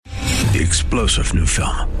The explosive new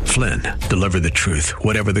film, Flynn, deliver the truth,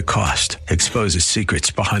 whatever the cost, exposes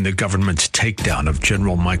secrets behind the government's takedown of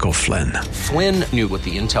General Michael Flynn. Flynn knew what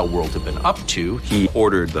the intel world had been up to. He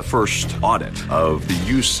ordered the first audit of the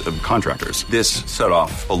use of contractors. This set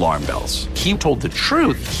off alarm bells. He told the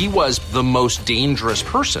truth. He was the most dangerous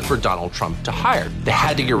person for Donald Trump to hire. They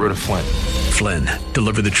had to get rid of Flynn. Flynn,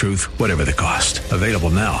 deliver the truth, whatever the cost. Available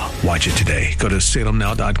now. Watch it today. Go to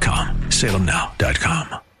salemnow.com.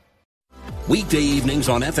 salemnow.com. Weekday evenings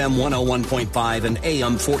on FM 101.5 and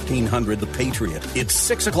AM 1400 The Patriot. It's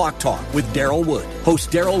 6 o'clock talk with Daryl Wood. Host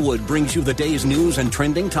Daryl Wood brings you the day's news and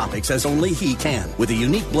trending topics as only he can, with a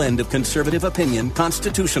unique blend of conservative opinion,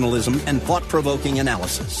 constitutionalism, and thought-provoking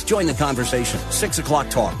analysis. Join the conversation. 6 o'clock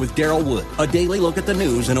talk with Daryl Wood. A daily look at the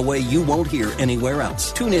news in a way you won't hear anywhere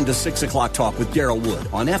else. Tune in to 6 o'clock talk with Daryl Wood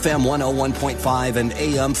on FM 101.5 and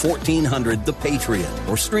AM 1400 The Patriot,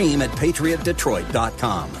 or stream at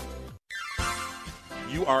patriotdetroit.com.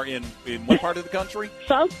 You are in what part of the country?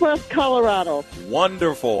 Southwest Colorado.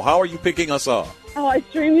 Wonderful. How are you picking us up? Oh, I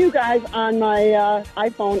stream you guys on my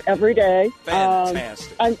iPhone every day.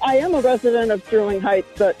 Fantastic. I am a resident of Sterling Heights,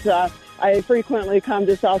 but I frequently come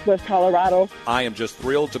to Southwest Colorado. I am just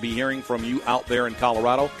thrilled to be hearing from you out there in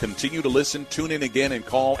Colorado. Continue to listen, tune in again, and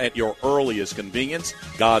call at your earliest convenience.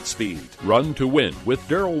 Godspeed. Run to Win with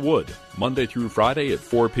Daryl Wood, Monday through Friday at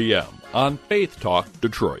 4 p.m. on Faith Talk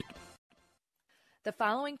Detroit. The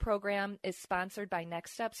following program is sponsored by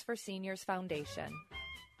Next Steps for Seniors Foundation.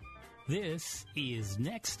 This is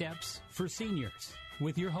Next Steps for Seniors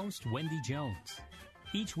with your host, Wendy Jones.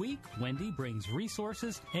 Each week, Wendy brings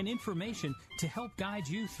resources and information to help guide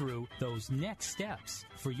you through those next steps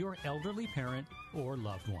for your elderly parent or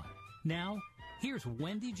loved one. Now, here's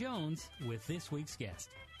Wendy Jones with this week's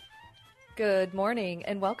guest. Good morning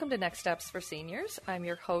and welcome to Next Steps for Seniors. I'm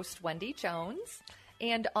your host, Wendy Jones,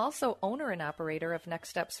 and also owner and operator of Next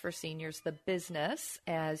Steps for Seniors, the business,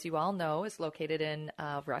 as you all know, is located in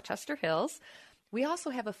Rochester Hills. We also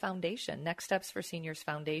have a foundation, Next Steps for Seniors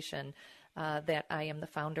Foundation, that I am the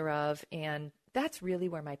founder of, and that's really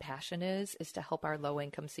where my passion is to help our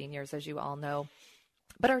low-income seniors, as you all know.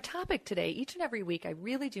 But our topic today, each and every week, I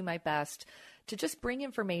really do my best to just bring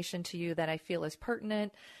information to you that I feel is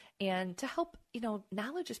pertinent and to help,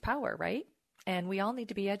 knowledge is power, right? And we all need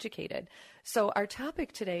to be educated. So our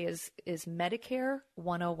topic today is Medicare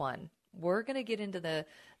 101. We're going to get into the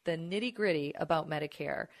nitty-gritty about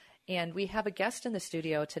Medicare. And we have a guest in the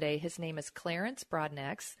studio today. His name is Clarence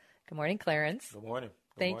Broadnax. Good morning, Clarence. Good morning.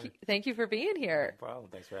 Thank you for being here. No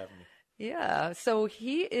problem. Thanks for having me. Yeah, so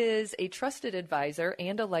he is a trusted advisor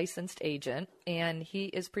and a licensed agent, and he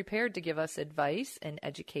is prepared to give us advice and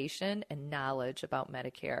education and knowledge about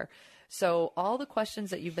Medicare. So all the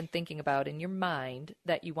questions that you've been thinking about in your mind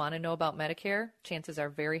that you want to know about Medicare, chances are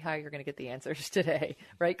very high you're going to get the answers today.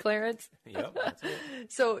 Right, Clarence? Yep, that's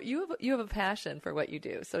it. So you have a passion for what you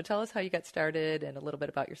do. So tell us how you got started and a little bit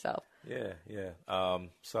about yourself. Yeah.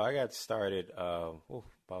 So I got started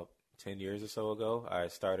about 10 years or so ago. I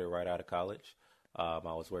started right out of college. I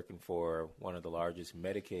was working for one of the largest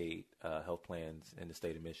Medicaid health plans in the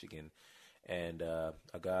state of Michigan. And a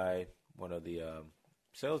guy, one of the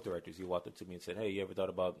sales directors, he walked up to me and said, "Hey, you ever thought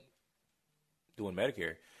about doing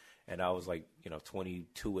Medicare?" And I was like,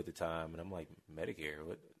 22 at the time. And I'm like, Medicare?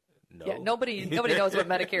 What? No. Yeah, nobody knows what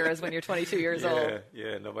Medicare is when you're 22 years old.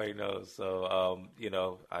 Yeah, nobody knows. So,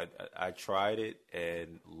 I tried it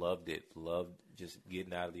and loved it. Loved just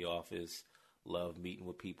getting out of the office, loved meeting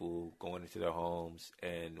with people, going into their homes.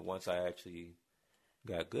 And once I actually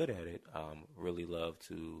got good at it, really loved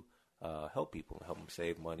to help people, help them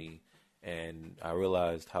save money. And I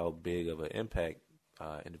realized how big of an impact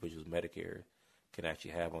individuals with Medicare can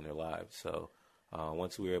actually have on their lives. So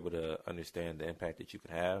once we were able to understand the impact that you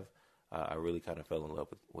can have, I really kind of fell in love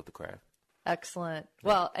with the craft. Excellent.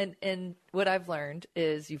 Well, and what I've learned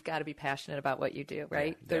is you've got to be passionate about what you do,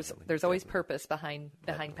 right? Yeah, there's always purpose behind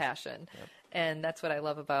passion. Yep. And that's what I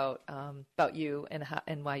love about you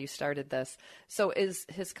and why you started this. So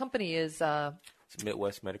his company is it's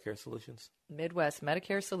Midwest Medicare Solutions. Midwest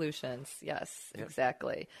Medicare Solutions. Yes, Yep.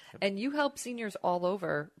 Exactly. Yep. And you help seniors all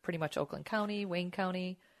over pretty much Oakland County, Wayne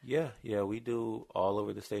County. Yeah, we do all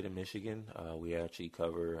over the state of Michigan. We actually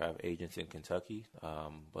have agents in Kentucky,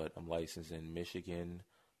 but I'm licensed in Michigan,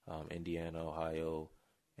 Indiana, Ohio,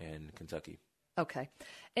 and Kentucky. Okay.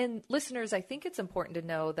 And listeners, I think it's important to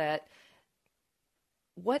know that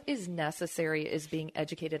what is necessary is being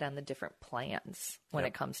educated on the different plans when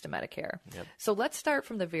it comes to Medicare. Yep. So let's start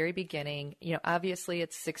from the very beginning. Obviously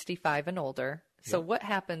it's 65 and older. So what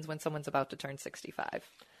happens when someone's about to turn 65?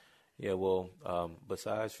 Yeah, well,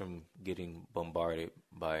 besides from getting bombarded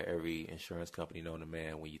by every insurance company known to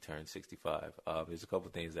man when you turn 65, there's a couple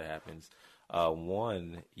of things that happens.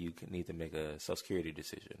 One, you need to make a Social Security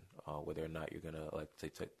decision, whether or not you're going to elect to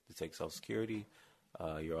take Social Security.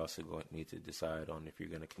 You're also going to need to decide on if you're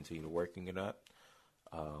going to continue working or not.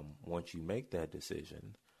 Once you make that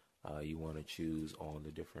decision, you want to choose on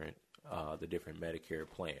the different Medicare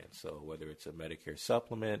plans. So whether it's a Medicare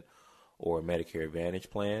supplement or a Medicare Advantage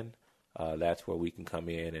plan, that's where we can come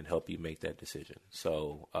in and help you make that decision.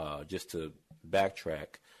 So just to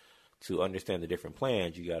backtrack, to understand the different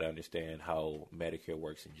plans, you got to understand how Medicare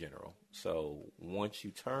works in general. So once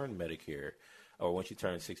you turn Medicare, or once you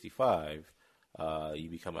turn 65, you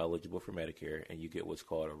become eligible for Medicare, and you get what's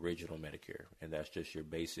called Original Medicare, and that's just your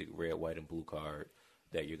basic red, white, and blue card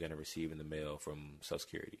that you're going to receive in the mail from Social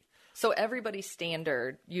Security. So everybody's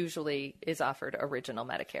standard usually is offered Original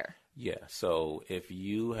Medicare. Yeah. So if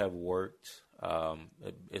you have worked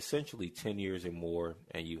essentially 10 years or more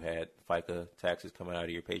and you had FICA taxes coming out of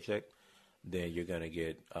your paycheck, then you're going to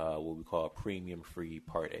get what we call premium-free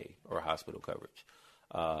Part A, or hospital coverage.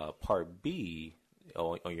 Part B,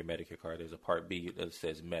 on your Medicare card, there's a Part B that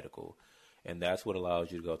says medical, and that's what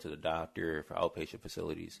allows you to go to the doctor for outpatient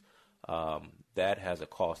facilities. That has a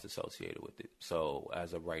cost associated with it. So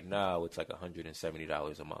as of right now, it's like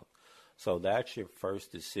 $170 a month. So that's your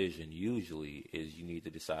first decision usually, is you need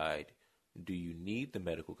to decide, do you need the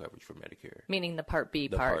medical coverage for Medicare? Meaning the Part B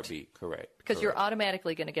the part. Part B, correct. Because you're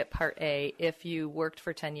automatically going to get Part A if you worked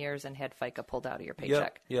for 10 years and had FICA pulled out of your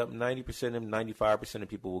paycheck. Yep. 90% and 95% of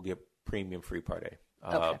people will get premium-free Part A.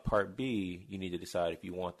 Okay. Part B, you need to decide if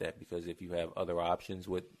you want that, because if you have other options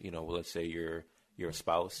with, let's say you're a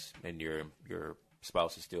spouse and your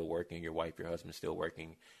spouse is still working, your wife, your husband is still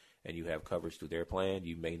working, and you have coverage through their plan,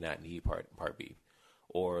 you may not need Part B.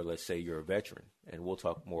 Or let's say you're a veteran, and we'll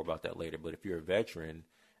talk more about that later, but if you're a veteran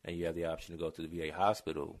and you have the option to go to the VA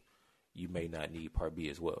hospital, you may not need Part B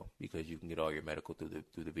as well, because you can get all your medical through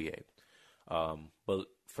the VA. But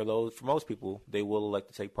for most people, they will elect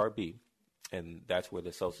to take Part B, and that's where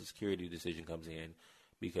the Social Security decision comes in,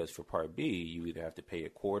 because for Part B, you either have to pay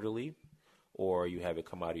it quarterly or you have it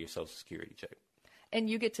come out of your Social Security check. And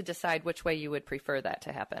you get to decide which way you would prefer that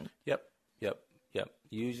to happen. Yep.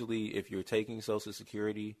 Usually, if you're taking Social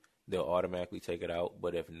Security, they'll automatically take it out.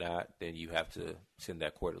 But if not, then you have to send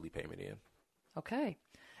that quarterly payment in. Okay.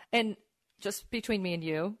 And just between me and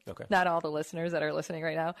you, okay, not all the listeners that are listening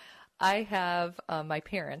right now, I have my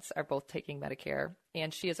parents are both taking Medicare,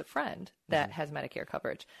 and she has a friend that has Medicare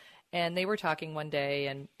coverage. And they were talking one day,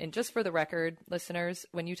 and just for the record, listeners,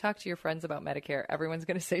 when you talk to your friends about Medicare, everyone's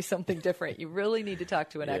going to say something different. You really need to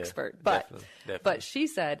talk to an expert. But definitely. But she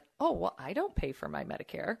said, "Oh, well, I don't pay for my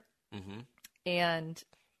Medicare." Mm-hmm. And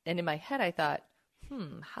in my head, I thought,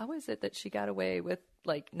 how is it that she got away with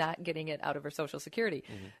not getting it out of her Social Security?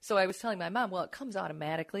 Mm-hmm. So I was telling my mom, well, it comes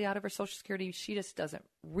automatically out of her Social Security. She just doesn't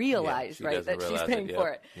realize, that she's paying for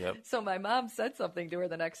it. Yep. So my mom said something to her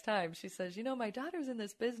the next time. She says, my daughter's in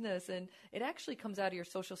this business and it actually comes out of your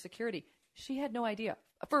Social Security. She had no idea.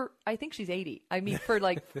 I think she's 80. I mean, for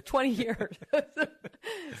 20 years.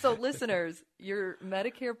 So listeners, your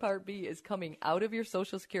Medicare Part B is coming out of your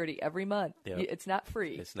Social Security every month. Yep. It's not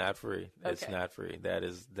free. It's not free. Okay. It's not free. That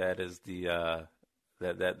is the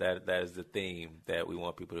that is the theme that we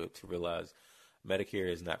want people to realize.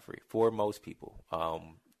 Medicare is not free for most people.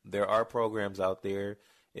 There are programs out there,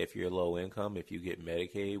 if you're low income, if you get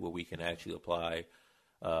Medicaid, where we can actually apply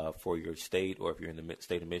for your state, or if you're in the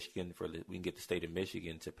state of Michigan, we can get the state of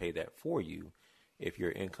Michigan to pay that for you if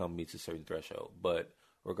your income meets a certain threshold. But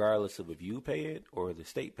regardless of if you pay it or the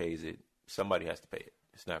state pays it, somebody has to pay it.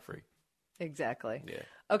 It's not free. Exactly. Yeah.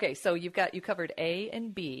 Okay, so you covered A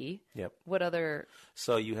and B. Yep. What other?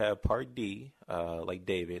 So you have Part D, like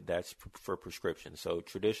David, that's for prescriptions. So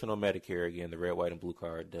traditional Medicare, again, the red, white, and blue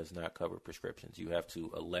card does not cover prescriptions. You have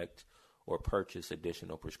to elect or purchase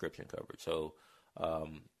additional prescription coverage. So,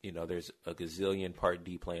 there's a gazillion Part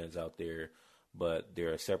D plans out there, but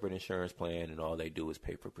they're a separate insurance plan, and all they do is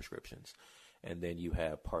pay for prescriptions. And then you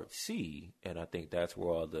have Part C, and I think that's where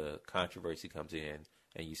all the controversy comes in.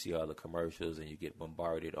 And you see all the commercials, and you get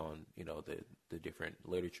bombarded on, the different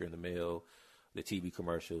literature in the mail, the TV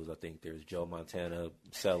commercials. I think there's Joe Montana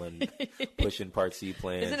pushing Part C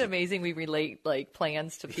plans. Isn't it amazing we relate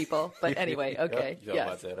plans to people? But anyway, okay. Joe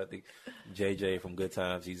Montana. I think JJ from Good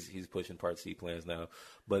Times, he's pushing Part C plans now.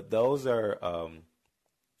 But those are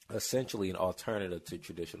essentially an alternative to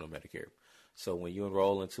traditional Medicare. So when you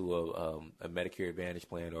enroll into a Medicare Advantage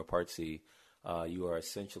plan or Part C, you are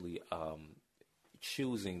essentially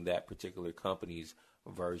choosing that particular company's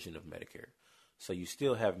version of Medicare. So you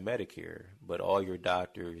still have Medicare, but all your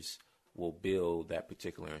doctors will bill that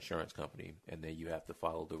particular insurance company, and then you have to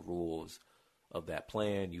follow the rules of that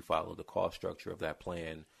plan. You follow the cost structure of that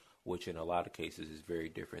plan, which in a lot of cases is very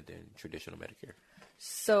different than traditional Medicare.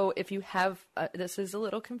 So if you have, this is a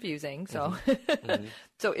little confusing, so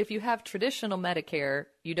so if you have traditional Medicare,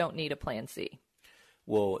 you don't need a Plan C.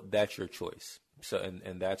 Well, that's your choice. So,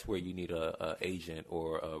 and that's where you need a agent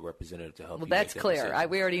or a representative to help you. Well, that's make that clear. decision.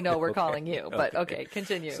 We already know we're calling you, but okay,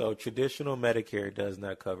 continue. So traditional Medicare does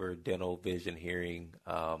not cover dental, vision, hearing.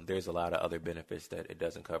 There's a lot of other benefits that it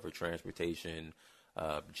doesn't cover: transportation,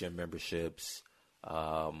 gym memberships.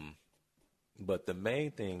 But the main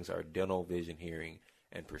things are dental, vision, hearing,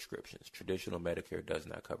 and prescriptions. Traditional Medicare does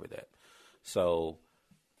not cover that. So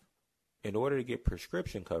in order to get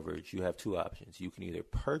prescription coverage, you have two options. You can either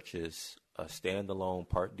purchase a standalone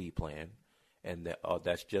Part D plan, and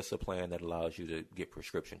that's just a plan that allows you to get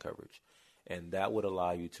prescription coverage. And that would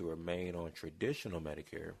allow you to remain on traditional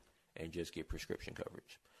Medicare and just get prescription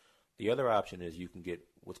coverage. The other option is you can get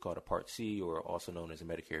what's called a Part C, or also known as a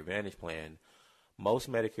Medicare Advantage plan. Most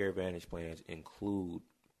Medicare Advantage plans include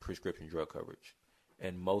prescription drug coverage,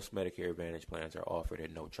 and most Medicare Advantage plans are offered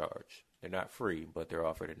at no charge. They're not free, but they're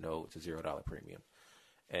offered at it's a $0 premium.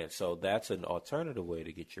 And so that's an alternative way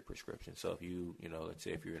to get your prescription. So if let's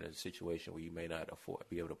say if you're in a situation where you may not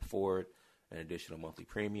be able to afford an additional monthly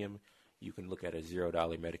premium, you can look at a $0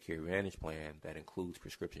 Medicare Advantage plan that includes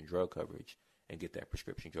prescription drug coverage and get that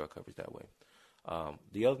prescription drug coverage that way.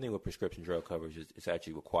 The other thing with prescription drug coverage is it's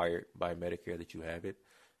actually required by Medicare that you have it.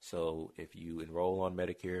 So if you enroll on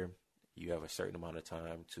Medicare, you have a certain amount of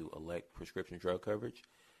time to elect prescription drug coverage.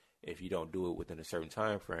 If you don't do it within a certain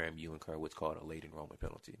time frame, you incur what's called a late enrollment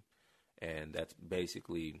penalty. And that's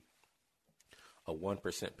basically a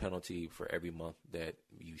 1% penalty for every month that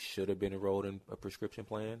you should have been enrolled in a prescription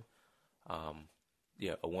plan. A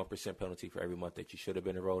 1% penalty for every month that you should have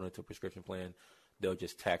been enrolled into a prescription plan. They'll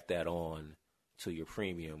just tack that on to your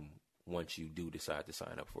premium once you do decide to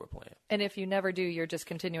sign up for a plan. And if you never do, you're just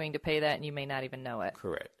continuing to pay that and you may not even know it.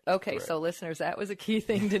 Correct. Okay, Correct. So listeners, that was a key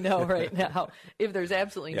thing to know right now. If there's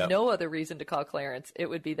absolutely no other reason to call Clarence, it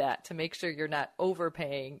would be that, to make sure you're not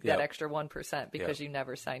overpaying that extra 1% because you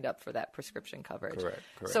never signed up for that prescription coverage. Correct.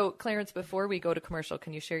 So Clarence, before we go to commercial,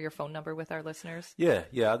 can you share your phone number with our listeners? Yeah.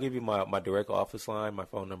 I'll give you my direct office line. My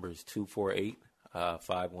phone number is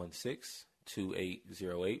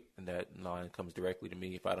 248-516-2808, and that line comes directly to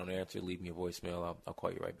me. If I don't answer, leave me a voicemail. I'll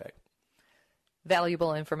call you right back.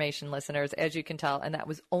 Valuable information, listeners, as you can tell, and that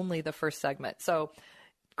was only the first segment. So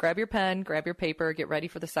grab your pen, grab your paper, get ready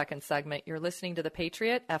for the second segment. You're listening to The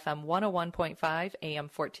Patriot, FM 101.5, AM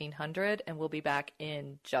 1400, and we'll be back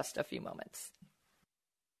in just a few moments.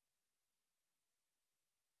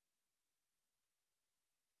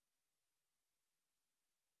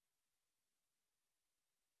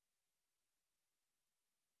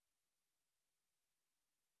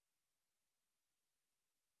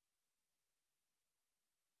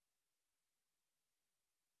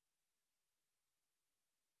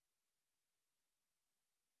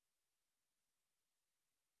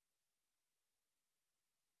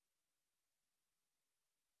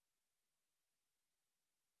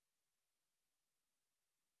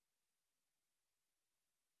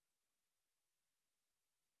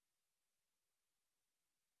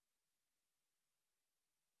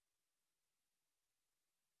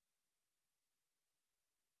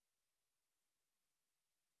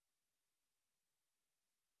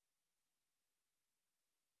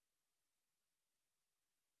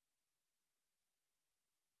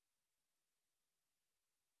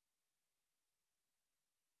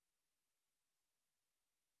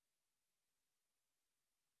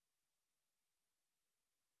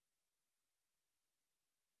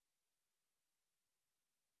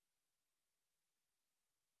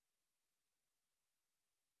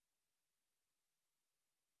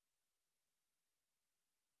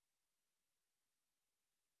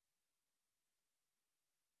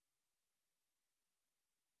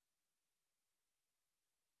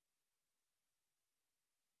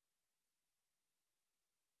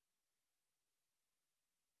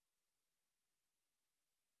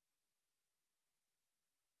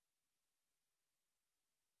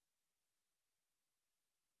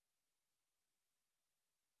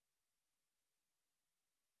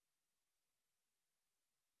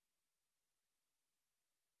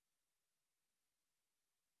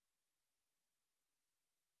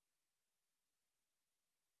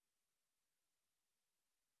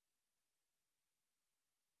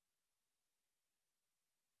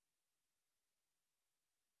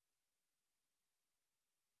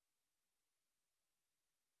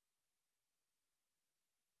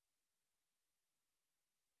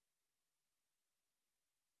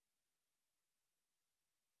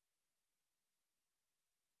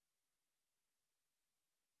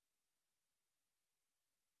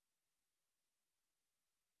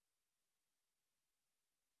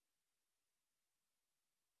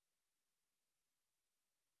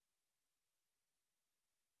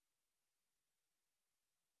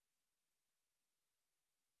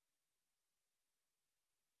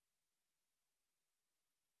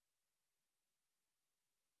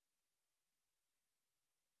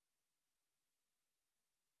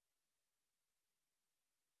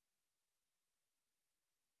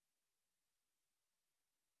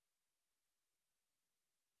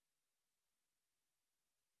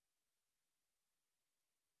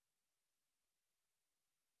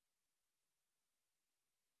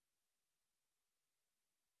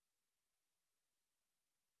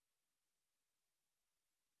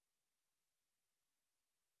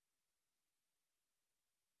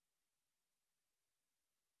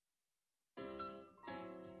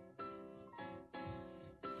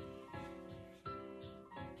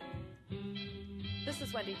 This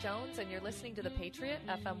is Wendy Jones, and you're listening to The Patriot,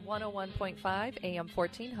 FM 101.5, AM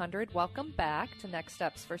 1400. Welcome back to Next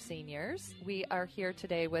Steps for Seniors. We are here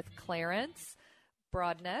today with Clarence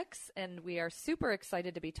Broadnex, and we are super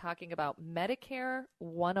excited to be talking about Medicare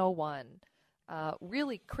 101.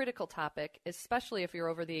 Really critical topic, especially if you're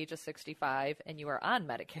over the age of 65 and you are on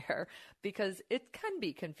Medicare, because it can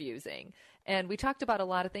be confusing. And we talked about a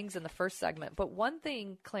lot of things in the first segment, but one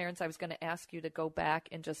thing, Clarence, I was going to ask you to go back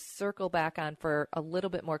and just circle back on for a little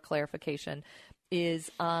bit more clarification is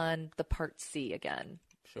on the Part C again.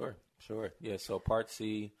 Sure. Yeah, so Part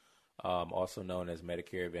C, also known as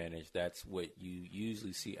Medicare Advantage, that's what you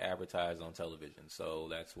usually see advertised on television. So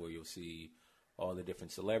that's where you'll see all the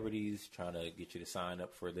different celebrities trying to get you to sign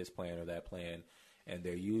up for this plan or that plan, and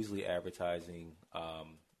they're usually advertising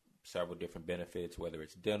several different benefits, whether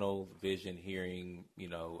it's dental, vision, hearing,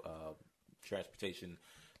 transportation,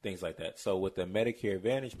 things like that. So with the Medicare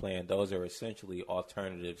Advantage plan, those are essentially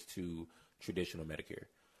alternatives to traditional Medicare.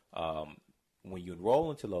 When you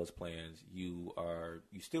enroll into those plans, you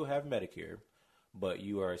still have Medicare, but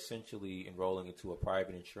you are essentially enrolling into a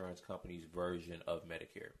private insurance company's version of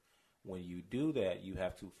Medicare. When you do that, you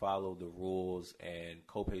have to follow the rules and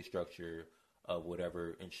copay structure of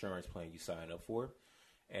whatever insurance plan you sign up for.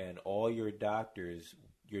 And all your doctors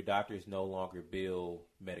no longer bill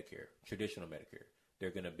Medicare, traditional Medicare. They're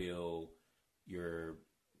going to bill your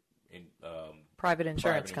private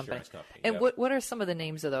insurance company. And yep. What are some of the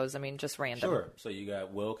names of those? I mean, just random. Sure. So you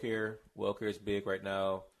got WellCare. WellCare is big right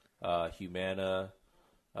now. Humana,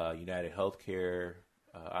 United Healthcare,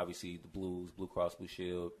 obviously the Blues, Blue Cross Blue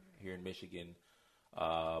Shield here in Michigan.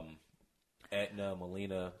 Aetna,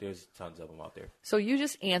 Molina, there's tons of them out there. So you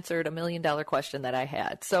just answered $1 million question that I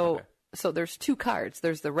had. So there's two cards.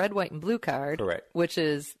 There's the red, white, and blue card, correct, which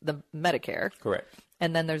is the Medicare. Correct.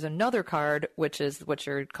 And then there's another card, which is what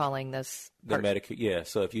you're calling this. The Medicare, yeah.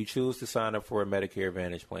 So if you choose to sign up for a Medicare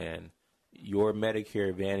Advantage plan, your Medicare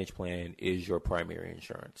Advantage plan is your primary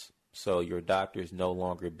insurance. So your doctors no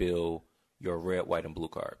longer bill your red, white, and blue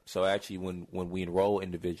card. So actually, when we enroll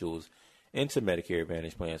individuals into Medicare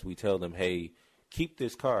Advantage plans, we tell them, hey, keep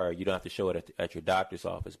this card. You don't have to show it at your doctor's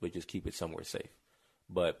office, but just keep it somewhere safe.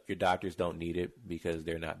 But your doctors don't need it because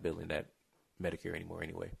they're not billing that Medicare anymore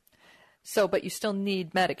anyway. So, but you still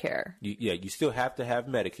need Medicare. You still have to have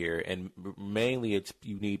Medicare, and mainly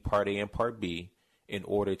you need Part A and Part B in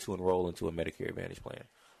order to enroll into a Medicare Advantage plan.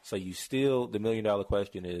 So the $1 million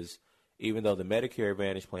question is, even though the Medicare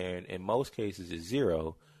Advantage plan in most cases is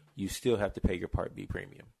zero, you still have to pay your Part B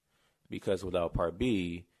premium. Because without Part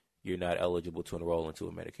B, you're not eligible to enroll into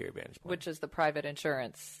a Medicare Advantage plan. Which is the private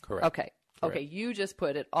insurance. Correct. Okay. Correct. Okay, you just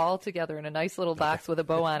put it all together in a nice little box with a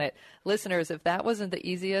bow on it. Listeners, if that wasn't the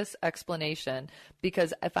easiest explanation,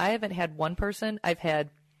 because if I haven't had one person, I've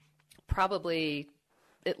had probably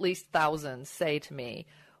at least thousands say to me,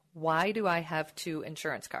 why do I have two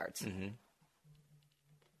insurance cards? Mm-hmm.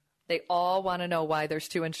 They all want to know why there's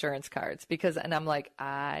two insurance cards and I'm like,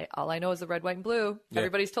 all I know is the red, white, and blue. Yeah.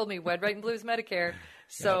 Everybody's told me red, white, and blue is Medicare.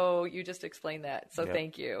 So you just explained that. So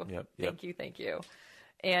thank you. Thank you.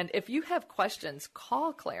 And if you have questions,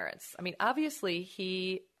 call Clarence. I mean,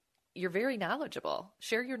 obviously you're very knowledgeable.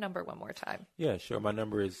 Share your number one more time. Yeah, sure. My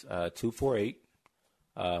number is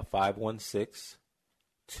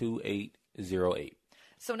 248-516-2808.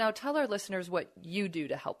 So now tell our listeners what you do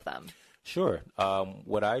to help them. Sure.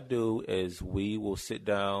 What I do is we will sit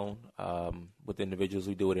down with individuals.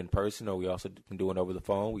 We do it in person, or we also can do it over the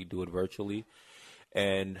phone. We do it virtually.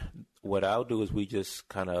 And what I'll do is we just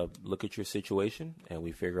kind of look at your situation, and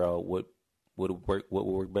we figure out what will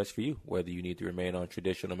work best for you, whether you need to remain on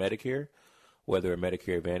traditional Medicare, whether a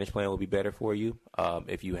Medicare Advantage plan will be better for you.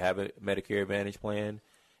 If you have a Medicare Advantage plan,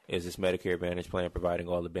 is this Medicare Advantage plan providing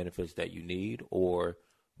all the benefits that you need, or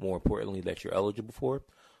more importantly, that you're eligible for?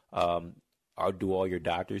 Do all your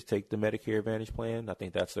doctors take the Medicare Advantage plan? I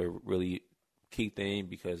think that's a really key thing,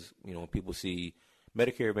 because when people see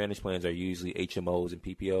Medicare Advantage plans are usually HMOs and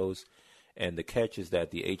PPOs, and the catch is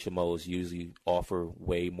that the HMOs usually offer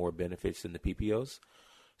way more benefits than the PPOs.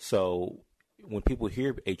 So when people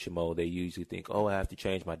hear HMO, they usually think, oh, I have to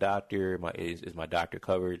change my doctor. Is my doctor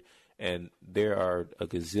covered? And there are a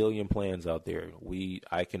gazillion plans out there.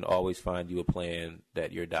 I can always find you a plan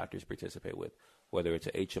that your doctors participate with, whether it's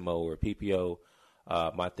an HMO or a PPO.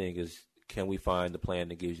 My thing is, can we find the plan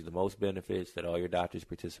that gives you the most benefits, that all your doctors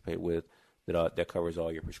participate with, that covers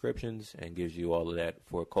all your prescriptions and gives you all of that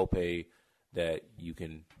for a copay that you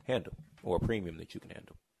can handle, or a premium that you can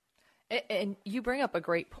handle. And you bring up a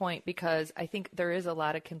great point, because I think there is a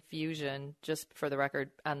lot of confusion, just for the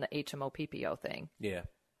record, on the HMO PPO thing. Yeah.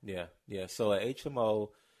 So a HMO,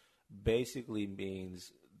 basically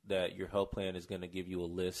means that your health plan is going to give you a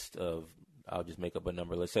list of, I'll just make up a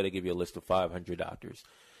number. Let's say they give you a list of 500 doctors.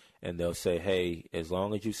 And they'll say, hey, as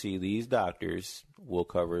long as you see these doctors, we'll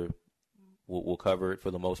cover it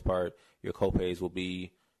for the most part. Your copays will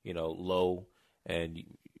be, low, and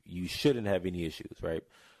you shouldn't have any issues, right?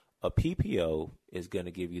 A PPO is going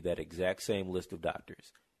to give you that exact same list of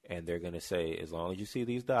doctors. And they're going to say, as long as you see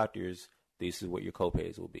these doctors, this is what your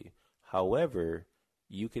copays will be. However,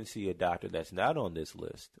 you can see a doctor that's not on this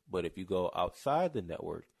list, but if you go outside the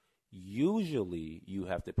network, usually you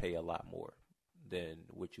have to pay a lot more than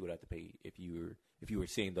what you would have to pay if you were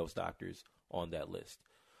seeing those doctors on that list.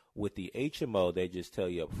 With the HMO, they just tell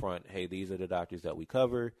you up front, hey, these are the doctors that we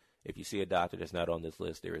cover. If you see a doctor that's not on this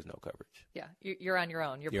list, there is no coverage. Yeah, you're on your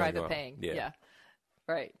own. You're private paying. Yeah.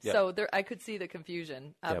 Right. Yep. So I could see the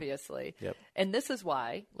confusion, obviously. Yep. And this is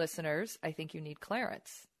why, listeners, I think you need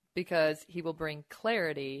Clarence, because he will bring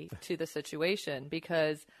clarity to the situation,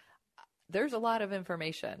 because there's a lot of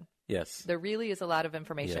information. Yes. There really is a lot of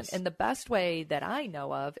information. Yes. And the best way that I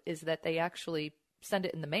know of is that they actually send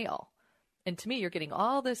it in the mail. And to me, you're getting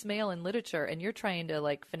all this mail and literature, and you're trying to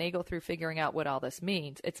finagle through figuring out what all this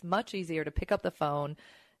means. It's much easier to pick up the phone,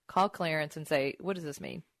 call Clarence, and say, what does this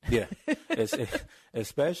mean? Yeah,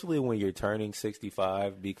 especially when you're turning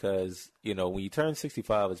 65, because, when you turn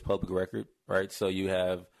 65, it's public record, right? So you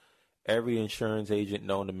have every insurance agent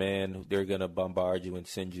known to man. They're going to bombard you and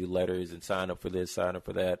send you letters and sign up for this, sign up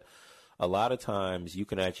for that. A lot of times you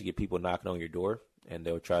can actually get people knocking on your door, and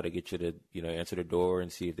they'll try to get you to, answer the door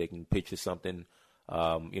and see if they can pitch you something,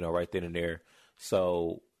 right then and there.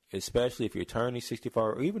 So especially if you're turning 65,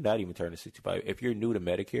 or even not even turning 65, if you're new to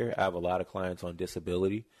Medicare, I have a lot of clients on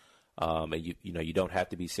disability, and you don't have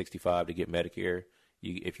to be 65 to get Medicare.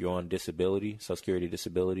 If you're on disability, Social Security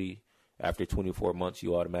disability, after 24 months,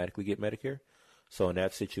 you automatically get Medicare. So in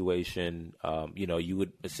that situation, you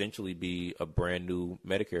would essentially be a brand new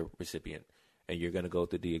Medicare recipient, and you're going to go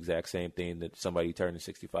through the exact same thing that somebody turning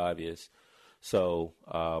 65 is. So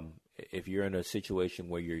if you're in a situation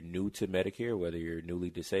where you're new to Medicare, whether you're newly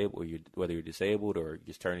disabled, whether you're disabled or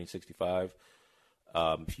just turning 65,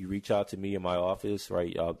 if you reach out to me in my office,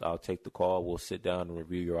 right, I'll take the call. We'll sit down and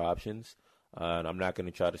review your options. And I'm not going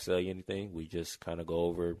to try to sell you anything. We just kind of go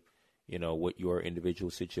over, what your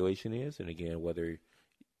individual situation is. And again, whether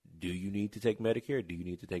do you need to take Medicare? Do you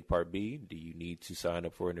need to take Part B? Do you need to sign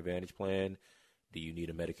up for an Advantage plan? Do you need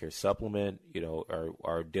a Medicare supplement?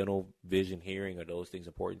 Are dental, vision, hearing, are those things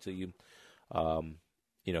important to you?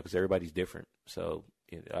 Because everybody's different. So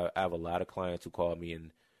I have a lot of clients who call me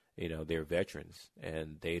and, they're veterans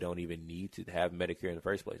and they don't even need to have Medicare in the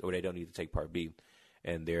first place, or they don't need to take Part B,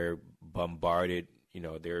 and they're bombarded.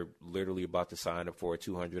 They're literally about to sign up for a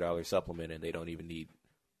 $200 supplement and they don't even need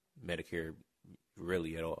Medicare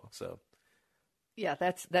really at all. So. Yeah,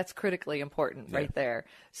 that's critically important right there.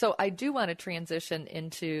 So I do want to transition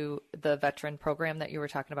into the veteran program that you were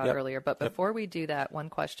talking about earlier. But before we do that, one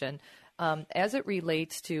question. As it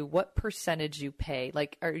relates to what percentage you pay,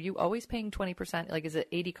 are you always paying 20%? Is it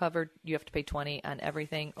 80 covered? You have to pay 20 on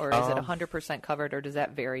everything? Or is it 100% covered? Or does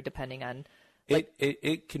that vary depending on?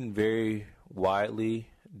 It can vary widely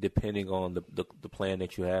depending on the plan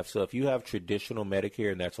that you have. So if you have traditional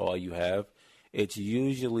Medicare and that's all you have, it's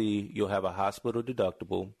usually you'll have a hospital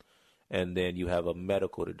deductible, and then you have a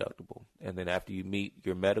medical deductible. And then after you meet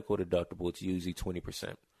your medical deductible, it's usually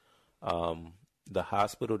 20%. The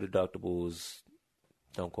hospital deductibles,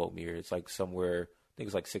 don't quote me here, it's somewhere, I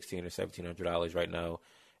think it's $1,600 or $1,700 right now.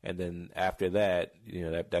 And then after that,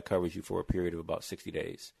 that covers you for a period of about 60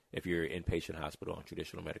 days if you're inpatient hospital on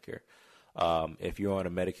traditional Medicare. If you're on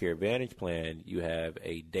a Medicare Advantage plan, you have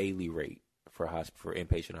a daily rate for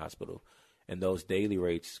inpatient hospital. And those daily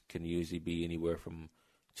rates can usually be anywhere from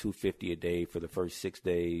 $250 a day for the first 6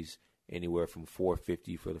 days, anywhere from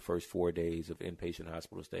 $450 for the first 4 days of inpatient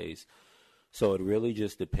hospital stays. So it really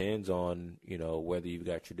just depends on, whether you've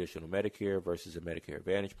got traditional Medicare versus a Medicare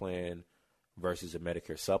Advantage plan versus a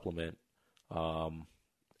Medicare supplement, and,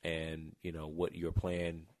 what your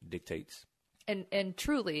plan dictates. And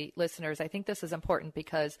truly, listeners, I think this is important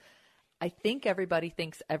because I think everybody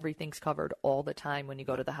thinks everything's covered all the time when you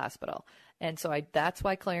go to the hospital. And so that's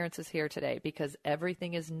why Clarence is here today, because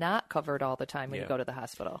everything is not covered all the time when you go to the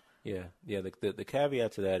hospital. Yeah. The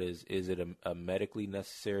caveat to that is it a medically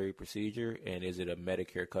necessary procedure, and is it a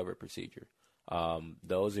Medicare covered procedure?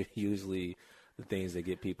 Those are usually the things that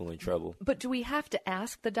get people in trouble. But do we have to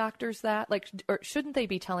ask the doctors that? Like, or shouldn't they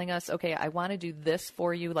be telling us, okay, I want to do this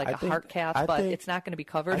for you, like heart cath, but it's not going to be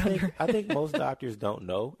covered under? I think most doctors don't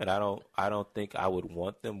know, and I don't think I would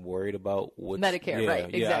want them worried about what's Medicare, right?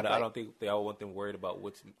 Yeah, exactly. I don't think I would want them worried about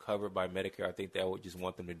what's covered by Medicare. I think that I would just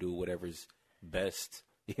want them to do whatever's best,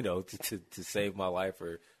 to save my life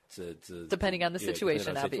or to depending on the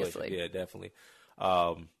situation, obviously. Yeah, definitely.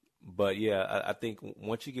 But yeah, I think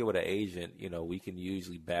once you get with an agent, we can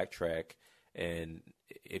usually backtrack, and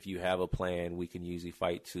if you have a plan, we can usually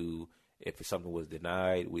fight to, if something was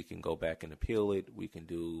denied, we can go back and appeal it. We can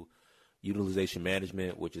do utilization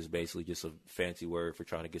management, which is basically just a fancy word for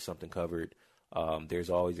trying to get something covered.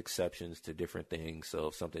 There's always exceptions to different things. So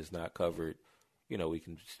if something's not covered, we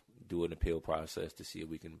can do an appeal process to see if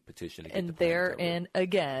we can petition to get the plan therein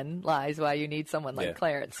again lies why you need someone like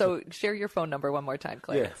Clarence. So share your phone number one more time,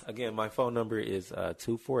 Clarence. Yeah, again, my phone number is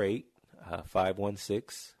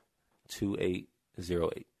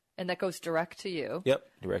 248-516-2808. And that goes direct to you. Yep,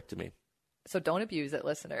 direct to me. So don't abuse it,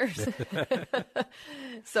 listeners.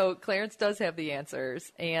 So Clarence does have the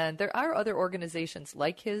answers. And there are other organizations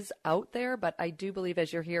like his out there, but I do believe,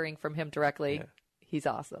 as you're hearing from him directly, he's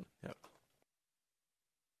awesome. Yep.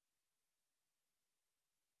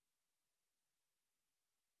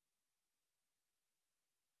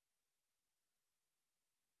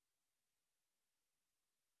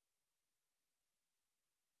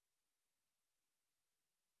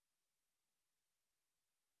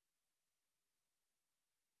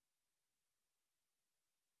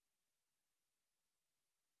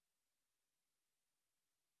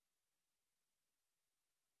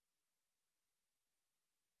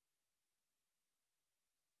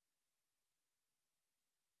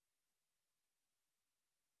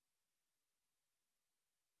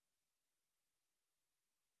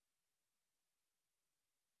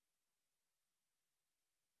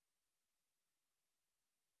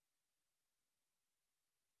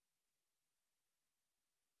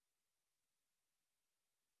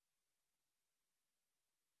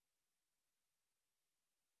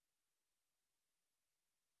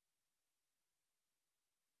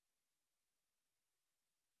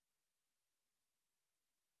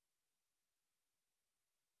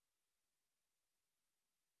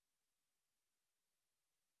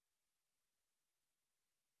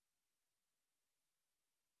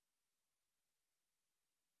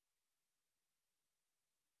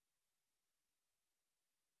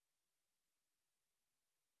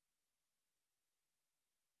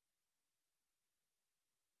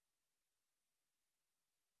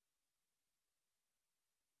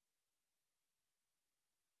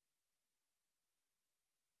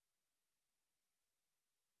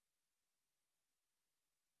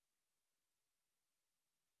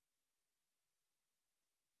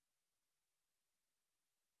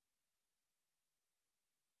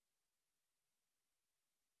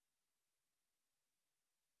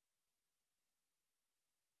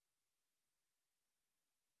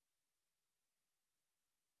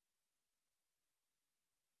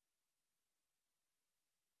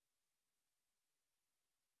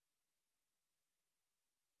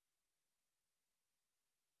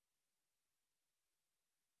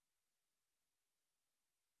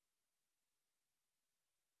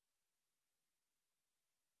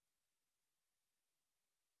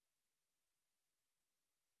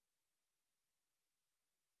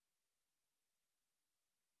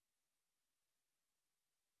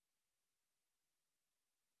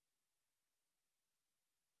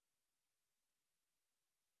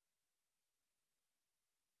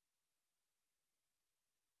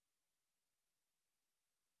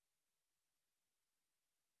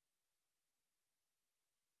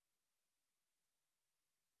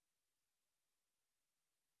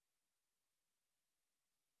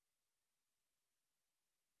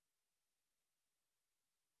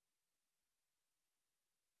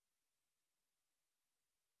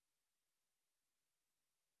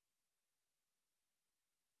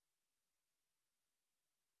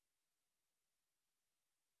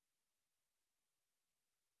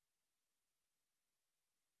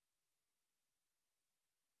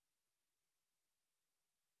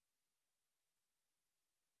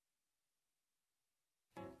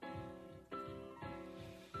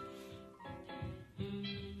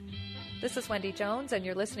 This is Wendy Jones, and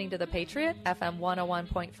you're listening to The Patriot, FM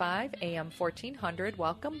 101.5, AM 1400.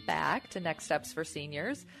 Welcome back to Next Steps for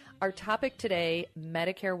Seniors. Our topic today,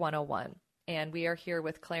 Medicare 101. And we are here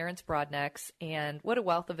with Clarence Broadnax, and what a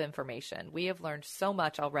wealth of information. We have learned so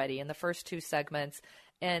much already in the first two segments.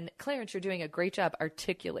 And Clarence, you're doing a great job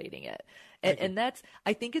articulating it. And that's,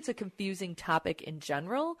 I think it's a confusing topic in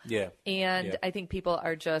general. Yeah. And I think people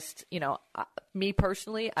are just, me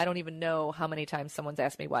personally, I don't even know how many times someone's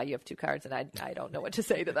asked me why you have 2 cards, and I don't know what to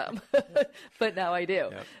say to them. But now I do.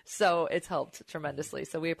 Yep. So it's helped tremendously.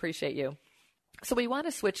 So we appreciate you. So we want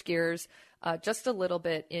to switch gears just a little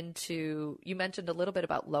bit into, you mentioned a little bit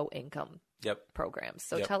about low income programs.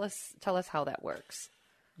 So tell us how that works.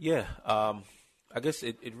 Yeah. I guess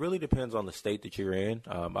it really depends on the state that you're in.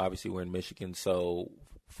 Obviously, we're in Michigan. So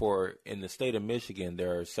in the state of Michigan,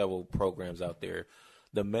 there are several programs out there.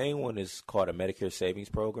 The main one is called a Medicare Savings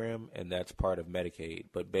Program, and that's part of Medicaid.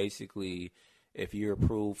 But basically, if you're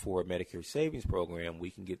approved for a Medicare Savings Program,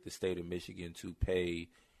 we can get the state of Michigan to pay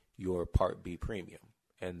your Part B premium.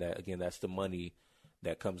 And that, again, that's the money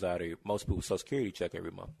that comes out of most people's Social Security check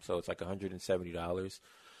every month. So it's like $170.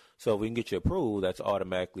 So if we can get you approved, that's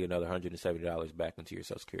automatically another $170 back into your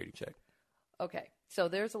Social Security check. Okay. So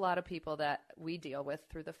there's a lot of people that we deal with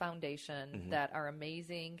through the foundation that are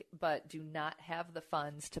amazing, but do not have the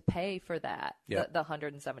funds to pay for that, the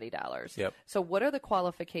 $170. Yep. So what are the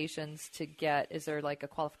qualifications to get? Is there like a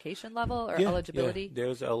qualification level or eligibility? Yeah,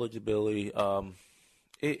 there's eligibility.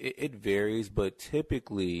 It varies, but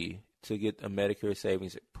typically to get a Medicare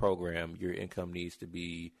Savings Program, your income needs to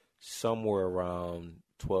be somewhere around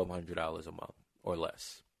 $1,200 a month or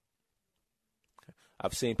less. Okay.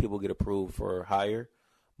 I've seen people get approved for higher,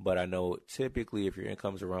 but I know typically if your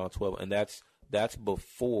income's around 12, and that's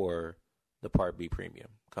before the Part B premium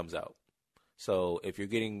comes out. So if you're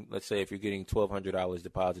getting, let's say if you're getting $1,200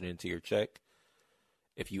 deposited into your check,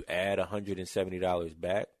 if you add $170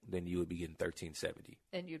 back, then you would be getting $1,370.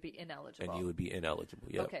 And you'd be ineligible.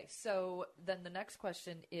 Yep. Okay, so then the next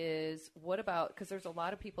question is, what about, because there's a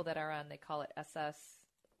lot of people that are on, they call it SSI,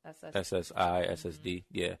 SSD,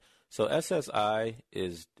 yeah. So SSI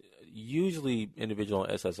is usually individual on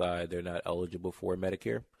SSI, they're not eligible for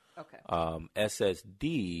Medicare. Okay.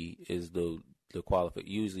 SSD is the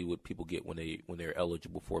usually what people get when they're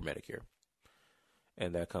eligible for Medicare.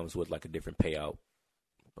 And that comes with like a different payout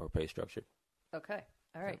or pay structure. Okay.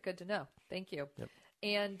 All right. Good to know. Thank you. Yep.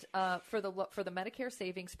 And for the Medicare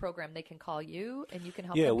Savings Program, they can call you and you can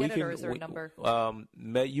help them get it, or is there a number?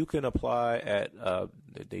 You can apply at,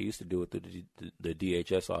 they used to do it through the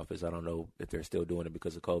DHS office. I don't know if they're still doing it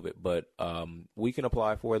because of COVID, but we can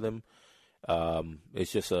apply for them.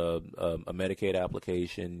 It's just a Medicaid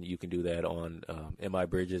application. You can do that on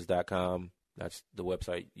mibridges.com. That's the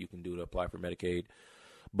website you can do to apply for Medicaid.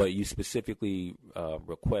 But you specifically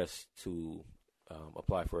request to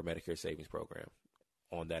apply for a Medicare Savings Program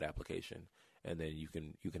on that application, and then you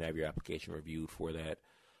can have your application reviewed for that.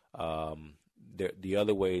 The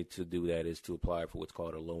other way to do that is to apply for what's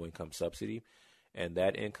called a low income subsidy, and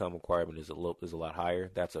that income requirement is a lot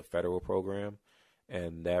higher. That's a federal program,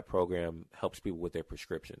 and that program helps people with their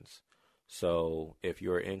prescriptions. So if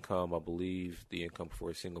your income, I believe the income for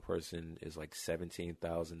a single person is like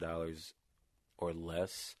 $17,000 or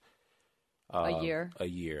less a year.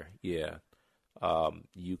 Yeah.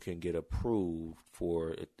 You can get approved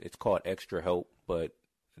for it's called extra help, but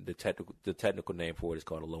the technical name for it is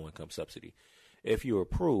called a low income subsidy. If you're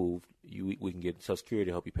approved, we can get Social Security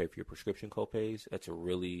to help you pay for your prescription copays. That's a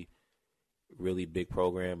really, really big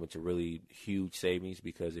program. It's a really huge savings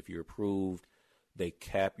because if you're approved, they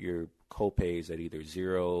cap your copays at either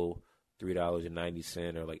 $0,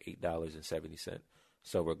 $3.90, or like $8.70.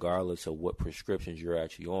 So regardless of what prescriptions you're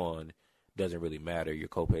actually on, doesn't really matter. Your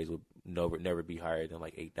copays will never be higher than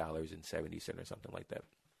like $8.70 or something like that.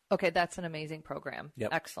 Okay, that's an amazing program. Yep.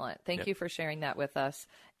 Excellent. Thank you for sharing that with us.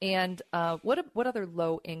 And what other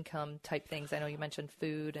low income type things? I know you mentioned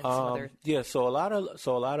food and some other. Yeah, so a lot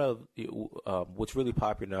of what's really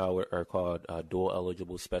popular now are called dual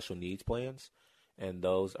eligible special needs plans, and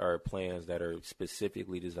those are plans that are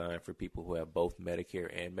specifically designed for people who have both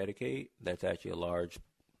Medicare and Medicaid. That's actually a large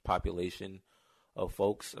population of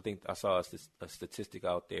folks. I think I saw a statistic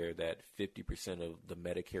out there that 50% of the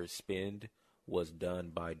Medicare spend was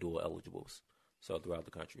done by dual eligibles, so throughout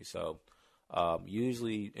the country. So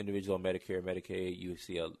usually individual Medicare, Medicaid, you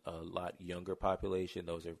see a lot younger population.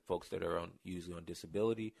 Those are folks that are usually on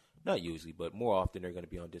disability. Not usually, but more often they're going to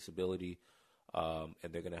be on disability, and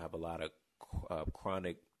they're going to have a lot of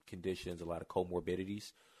chronic conditions, a lot of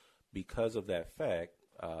comorbidities. Because of that fact,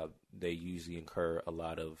 they usually incur a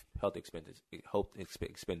lot of health expenditures.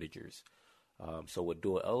 So with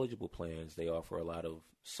dual eligible plans, they offer a lot of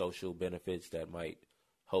social benefits that might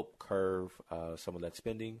help curb some of that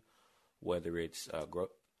spending, whether it's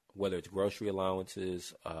grocery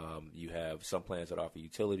allowances. You have some plans that offer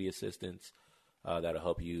utility assistance. that'll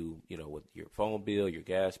help you, with your phone bill, your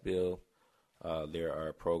gas bill. There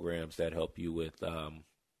are programs that help you with,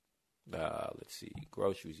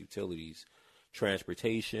 groceries, utilities,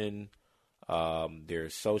 transportation.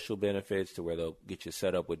 There's social benefits to where they'll get you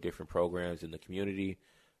set up with different programs in the community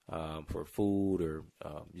for food or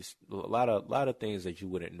just a lot of things that you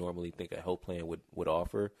wouldn't normally think a health plan would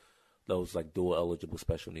offer. Those like dual eligible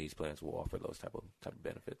special needs plans will offer those type of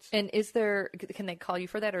benefits. And can they call you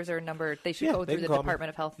for that, or is there a number they should go through the Department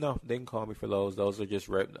of Health? No, they can call me for those. Those are just,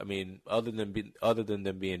 other than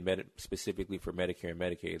them being specifically for Medicare and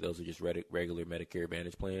Medicaid, those are just regular Medicare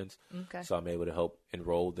Advantage plans. Okay. So I'm able to help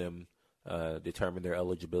enroll them, determine their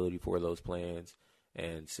eligibility for those plans,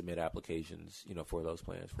 and submit applications, for those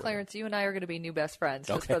plans. Clarence, you and I are going to be new best friends,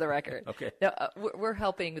 just for the record. Okay. Now, we're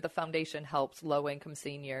helping, the foundation helps low-income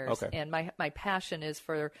seniors. Okay. And my passion is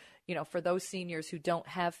for those seniors who don't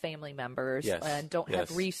have family members and don't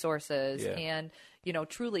have resources and,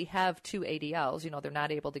 truly have two ADLs. They're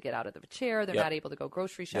not able to get out of the chair. They're not able to go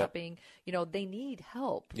grocery shopping. They need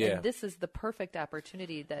help. Yeah. And this is the perfect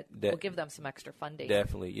opportunity that will give them some extra funding.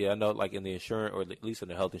 Definitely. Yeah, I know, like in the insurance, or at least in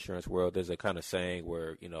the health insurance world, there's a kind of saying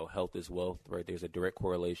where, health is wealth, right? There's a direct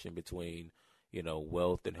correlation between,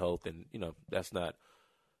 wealth and health. And, that's not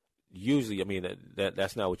usually,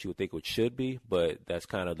 that's not what you would think it should be, but that's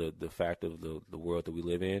kind of the fact of the world that we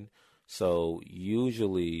live in. So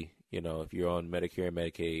usually, if you're on Medicare and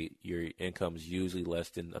Medicaid, your income's usually less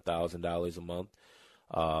than $1,000 a month.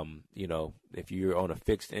 If you're on a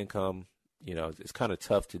fixed income, it's kind of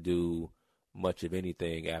tough to do much of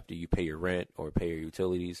anything after you pay your rent or pay your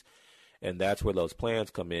utilities. And that's where those plans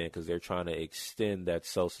come in, because they're trying to extend that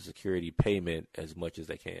Social Security payment as much as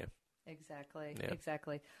they can.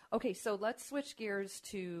 Exactly. Okay, so let's switch gears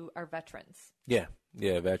to our veterans. Yeah,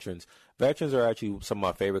 veterans. Veterans are actually some of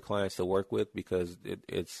my favorite clients to work with, because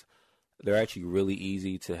they're actually really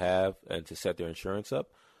easy to have and to set their insurance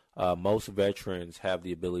up. Most veterans have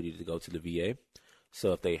the ability to go to the VA.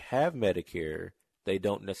 So if they have Medicare, they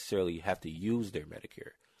don't necessarily have to use their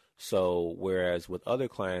Medicare. So whereas with other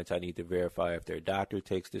clients, I need to verify if their doctor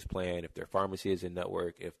takes this plan, if their pharmacy is in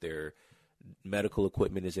network, if their medical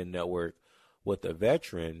equipment is in network. With a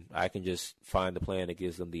veteran, I can just find the plan that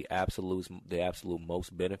gives them the absolute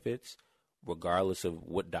most benefits, regardless of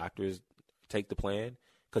what doctors take the plan,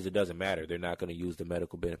 because it doesn't matter. They're not going to use the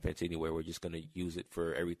medical benefits anywhere. We're just going to use it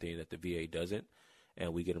for everything that the VA doesn't,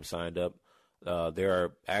 and we get them signed up. There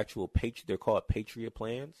are actual they're called Patriot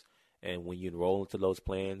plans, and when you enroll into those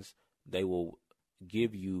plans, they will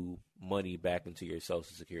give you money back into your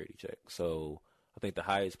Social Security check. So I think the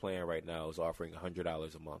highest plan right now is offering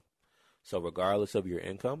 $100 a month. So regardless of your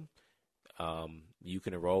income, you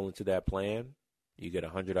can enroll into that plan. You get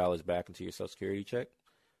 $100 back into your Social Security check,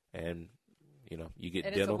 and you get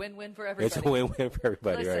and dental. It's a win-win for everybody. It's a win-win for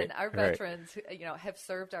everybody. Listen, right? our veterans, have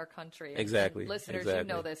served our country. Exactly. And listeners, you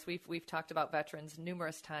know this. We've talked about veterans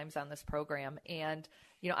numerous times on this program, and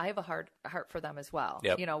I have a heart for them as well.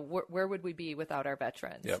 Yep. Where would we be without our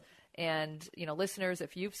veterans? Yep. And listeners,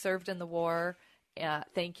 if you've served in the war,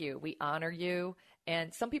 thank you. We honor you.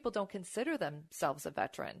 And some people don't consider themselves a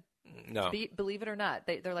veteran. No. Believe it or not,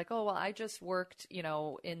 they're like, oh, well, I just worked,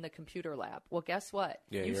 in the computer lab. Well, guess what?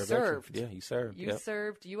 Yeah, you you're served. A veteran. Yeah, you served. You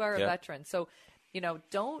served. You are a veteran. So,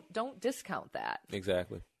 don't discount that.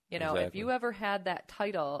 Exactly. If you ever had that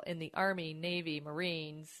title in the Army, Navy,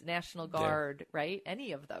 Marines, National Guard, right?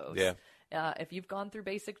 Any of those. Yeah. If you've gone through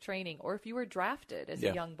basic training, or if you were drafted as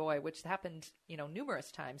a young boy, which happened,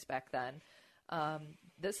 numerous times back then.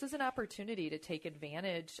 This is an opportunity to take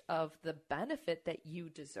advantage of the benefit that you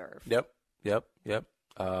deserve. Yep.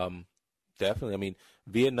 Definitely.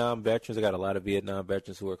 Vietnam veterans, I got a lot of Vietnam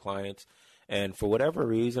veterans who are clients. And for whatever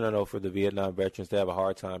reason, I know for the Vietnam veterans, they have a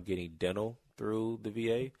hard time getting dental through the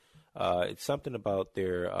VA. It's something about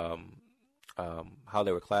their how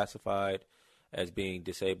they were classified as being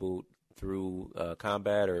disabled through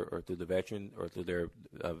combat or through the veteran or through their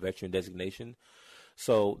veteran designation.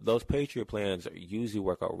 So those Patriot plans usually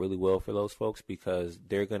work out really well for those folks, because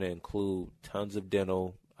they're going to include tons of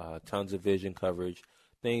dental, tons of vision coverage,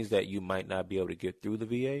 things that you might not be able to get through the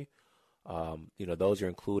VA. Those are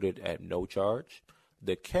included at no charge.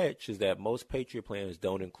 The catch is that most Patriot plans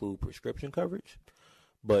don't include prescription coverage,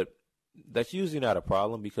 but that's usually not a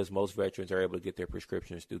problem, because most veterans are able to get their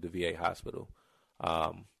prescriptions through the VA hospital.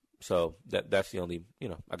 So that's the only,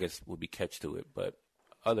 I guess would be catch to it. But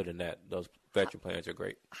other than that, those veteran plans are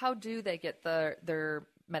great. How do they get their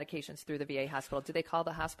medications through the VA hospital? Do they call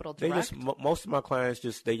the hospital direct? Most of my clients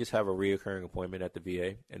they just have a reoccurring appointment at the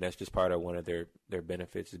VA, and that's just part of one of their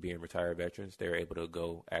benefits is being retired veterans. They're able to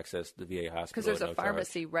go access the VA hospital because there's a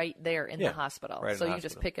pharmacy right there in the hospital, right so you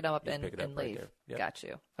just pick it up and leave. Right yep. Got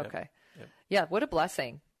you. Okay. Yep. Yeah, what a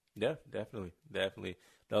blessing. Yeah, definitely.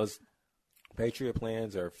 Those Patriot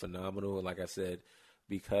plans are phenomenal, and like I said,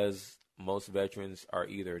 because most veterans are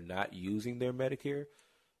either not using their Medicare.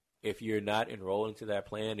 If you're not enrolled into that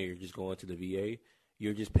plan or you're just going to the VA,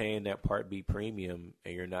 you're just paying that Part B premium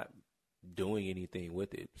and you're not doing anything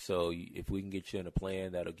with it. So if we can get you in a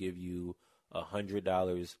plan that'll give you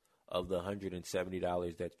 $100 of the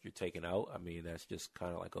 $170 that you're taking out, I mean, that's just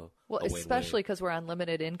kind of like a win-win. Especially because we're on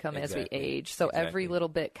limited income as we age. So every little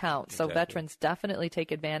bit counts. So veterans definitely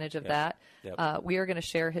take advantage of that. Yep. We are going to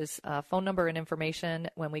share his phone number and information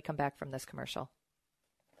when we come back from this commercial.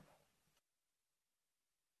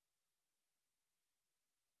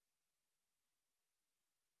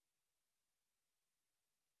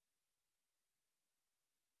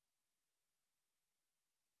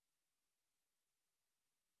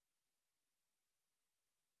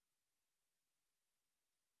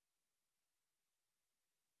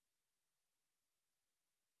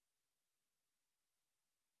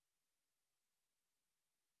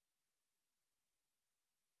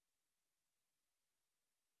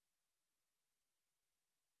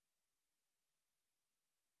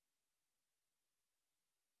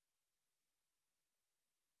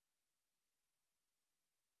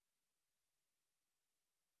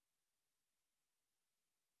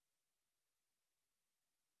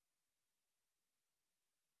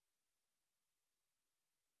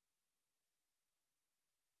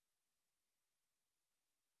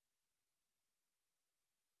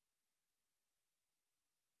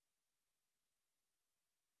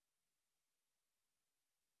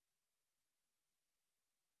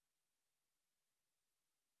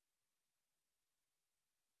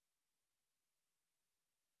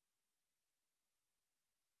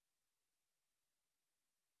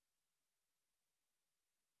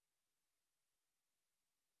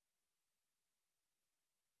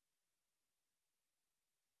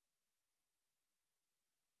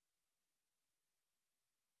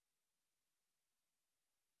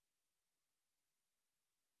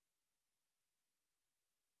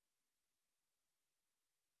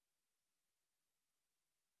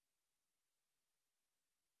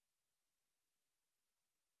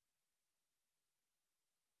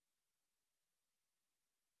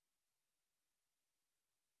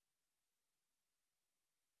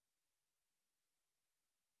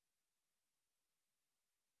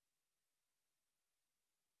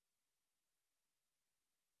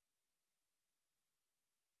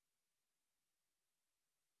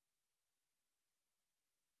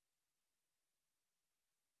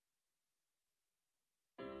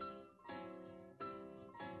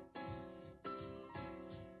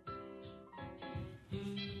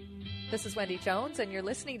 This is Wendy Jones, and you're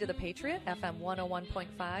listening to The Patriot, FM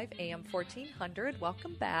 101.5, AM 1400.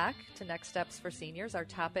 Welcome back to Next Steps for Seniors. Our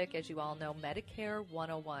topic, as you all know, Medicare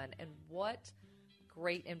 101. And what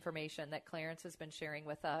great information that Clarence has been sharing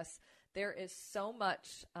with us. There is so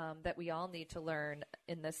much that we all need to learn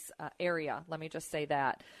in this area. Let me just say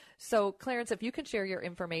that. So, Clarence, if you can share your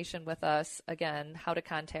information with us, again, how to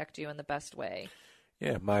contact you in the best way.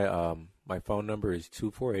 Yeah, my phone number is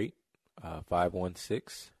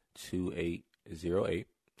 248-516-2808.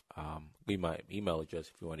 Be my email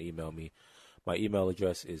address if you want to email me. My email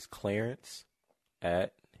address is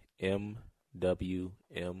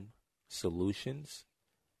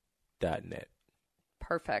clarence@mwmsolutions.net.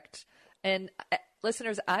 Perfect. And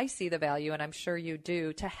listeners, I see the value, and I'm sure you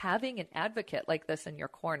do, to having an advocate like this in your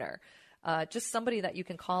corner. Just somebody that you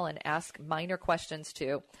can call and ask minor questions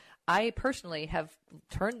to. I personally have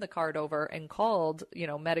turned the card over and called,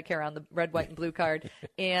 Medicare on the red, white, and blue card,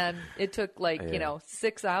 and it took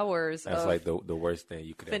 6 hours. That's like the worst thing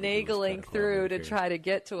you could finagling through to try to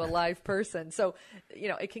get to a live person. So,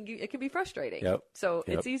 it can be frustrating. Yep. So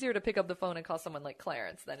it's easier to pick up the phone and call someone like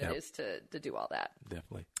Clarence than it is to do all that.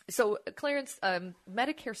 Definitely. So, Clarence,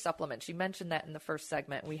 Medicare supplements, you mentioned that in the first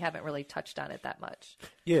segment. We haven't really touched on it that much.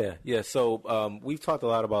 Yeah. So we've talked a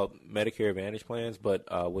lot about Medicare Advantage plans, but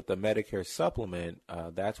with the Medicare supplement,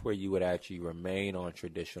 that's where you would actually remain on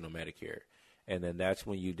traditional Medicare. And then that's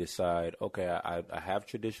when you decide, okay, I have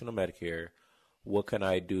traditional Medicare. What can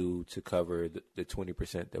I do to cover the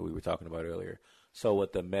 20% that we were talking about earlier? So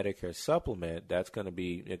with the Medicare supplement, that's going to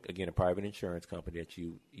be, again, a private insurance company that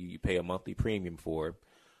you pay a monthly premium for.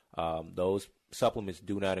 Those supplements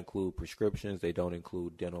do not include prescriptions. They don't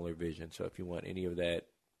include dental or vision. So if you want any of that,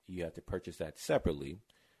 you have to purchase that separately.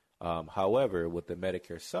 However, with the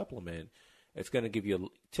Medicare supplement, it's going to give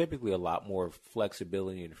you typically a lot more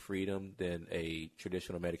flexibility and freedom than a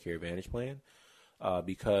traditional Medicare Advantage plan,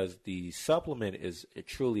 because the supplement is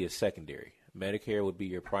truly a secondary. Medicare would be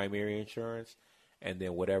your primary insurance, and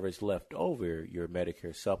then whatever is left over, your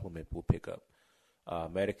Medicare supplement will pick up.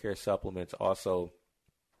 Medicare supplements also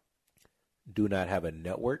do not have a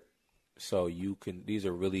network, so these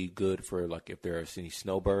are really good for, like, if there are any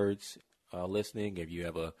snowbirds listening. If you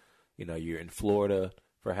have you're in Florida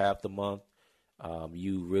for half the month,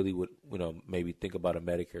 you really would, maybe think about a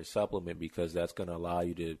Medicare supplement, because that's going to allow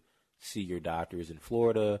you to see your doctors in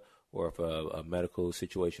Florida, or if a medical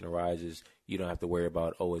situation arises, you don't have to worry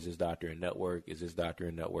about, is this doctor in network? Is this doctor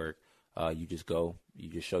in network? You just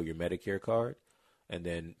show your Medicare card, and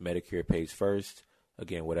then Medicare pays first.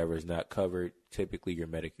 Again, whatever is not covered, typically your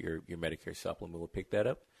Medicare supplement will pick that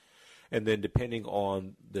up. And then depending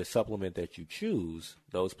on the supplement that you choose,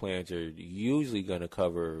 those plans are usually going to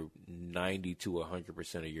cover 90 to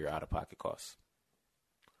 100% of your out-of-pocket costs.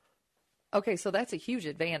 Okay, so that's a huge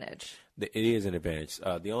advantage. It is an advantage.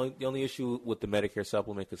 The only issue with the Medicare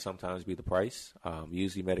supplement could sometimes be the price.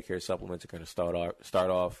 Usually Medicare supplements are going to start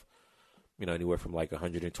off, anywhere from like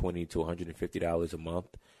 $120 to $150 a month.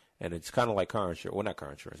 And it's kind of like car insurance. Well, not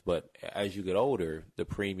car insurance, but as you get older, the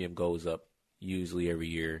premium goes up usually every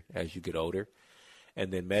year as you get older.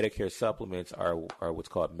 And then Medicare supplements are what's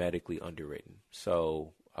called medically underwritten.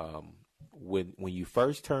 So when you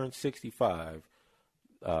first turn 65,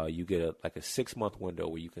 you get a 6-month window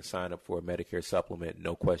where you can sign up for a Medicare supplement,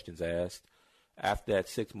 no questions asked. After that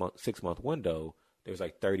 6-month window, there's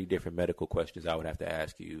like 30 different medical questions I would have to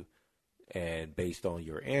ask you. And based on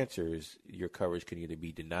your answers, your coverage can either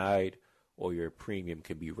be denied or your premium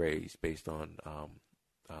can be raised based on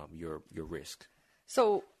your risk.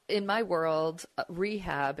 So in my world,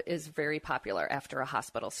 rehab is very popular after a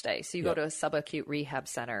hospital stay. So you go to a subacute rehab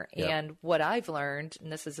center. And what I've learned, and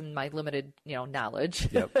this is in my limited knowledge,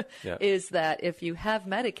 is that if you have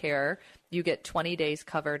Medicare, you get 20 days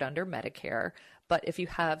covered under Medicare. But if you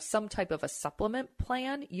have some type of a supplement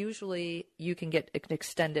plan, usually you can get an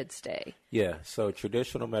extended stay. Yeah, so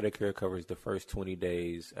traditional Medicare covers the first 20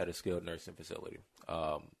 days at a skilled nursing facility.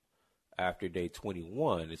 After day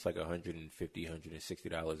 21, it's like $150,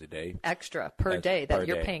 $160 a day. Extra per day that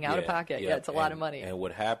you're paying out of pocket. Yeah, it's a lot of money. And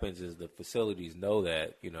what happens is the facilities know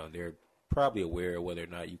that, they're probably aware of whether or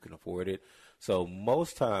not you can afford it. So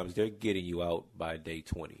most times they're getting you out by day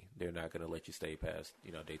 20. They're not going to let you stay past,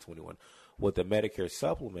 day 21. With the Medicare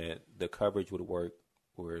supplement, the coverage would work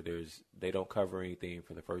where they don't cover anything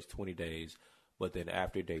for the first 20 days, but then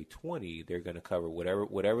after day 20, they're going to cover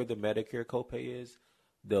whatever the Medicare copay is.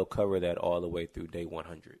 They'll cover that all the way through day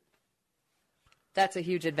 100. That's a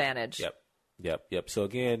huge advantage. Yep. So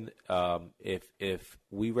again, if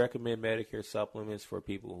we recommend Medicare supplements for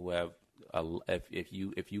people who have, if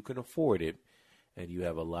you can afford it, and you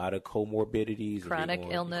have a lot of comorbidities, chronic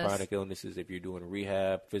illnesses, if you're doing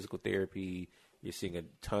rehab, physical therapy, you're seeing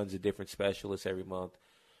tons of different specialists every month.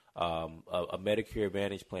 A Medicare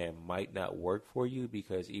Advantage plan might not work for you,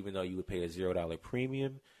 because even though you would pay a $0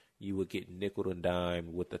 premium, you would get nickel and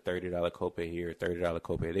dime with the $30 copay here, $30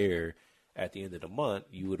 copay there. At the end of the month,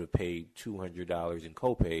 you would have paid $200 in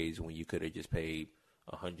copays when you could have just paid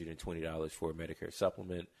 $120 for a Medicare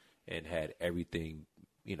supplement and had everything,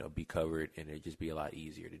 be covered, and it'd just be a lot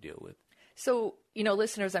easier to deal with. So,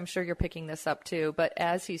 listeners, I'm sure you're picking this up too, but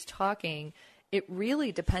as he's talking, it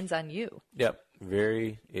really depends on you. Yep.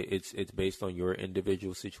 It's based on your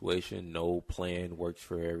individual situation. No plan works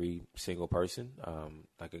for every single person.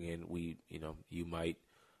 You might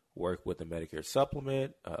work with a Medicare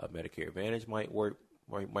supplement. A Medicare Advantage might work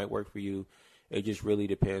for you. It just really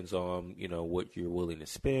depends on, what you're willing to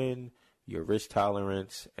spend, your risk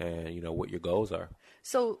tolerance, and, what your goals are.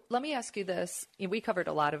 So let me ask you this. We covered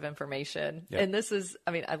a lot of information, and this is,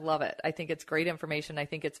 I love it. I think it's great information. I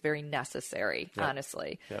think it's very necessary,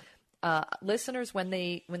 honestly. Listeners, when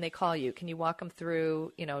they call you, can you walk them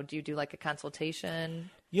through, do you do like a consultation?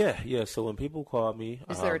 Yeah. So when people call me,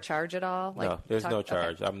 is there a charge at all? No, there's no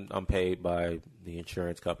charge. Okay. I'm paid by the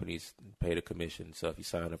insurance companies, paid a commission. So if you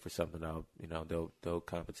sign up for something, they'll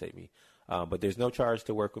compensate me. But there's no charge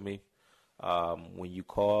to work with me. When you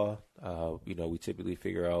call, we typically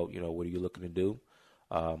figure out, what are you looking to do?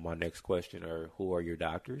 My next question are, who are your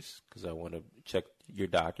doctors? Because I want to check your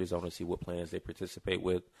doctors. I want to see what plans they participate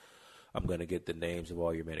with. I'm going to get the names of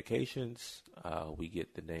all your medications. We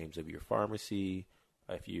get the names of your pharmacy.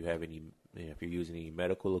 If you have if you're using any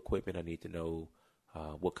medical equipment, I need to know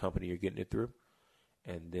what company you're getting it through.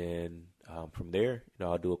 And then from there,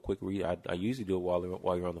 I'll do a quick read. I usually do it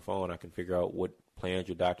while you're on the phone. I can figure out what plans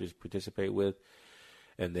your doctors participate with.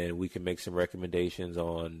 And then we can make some recommendations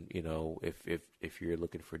on, if you're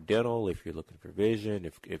looking for dental, if you're looking for vision,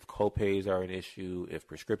 if copays are an issue, if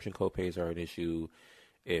prescription copays are an issue,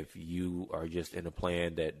 if you are just in a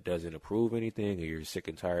plan that doesn't approve anything, or you're sick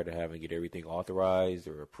and tired of having to get everything authorized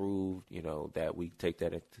or approved, that we take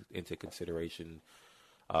that into consideration.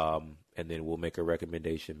 And then we'll make a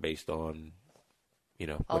recommendation based on,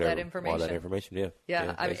 all that information. All that information,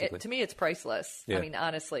 yeah. To me, it's priceless. Yeah. I mean,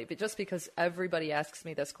 honestly, but just because everybody asks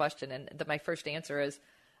me this question, and my first answer is,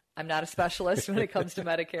 I'm not a specialist when it comes to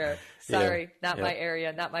Medicare. Sorry, not my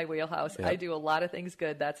area, not my wheelhouse. I do a lot of things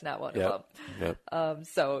good. That's not one of them.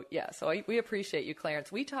 So we appreciate you,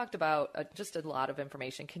 Clarence. We talked about just a lot of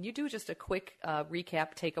information. Can you do just a quick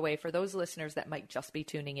recap takeaway for those listeners that might just be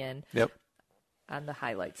tuning in on the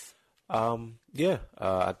highlights?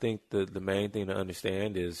 I think the main thing to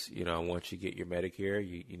understand is, once you get your Medicare,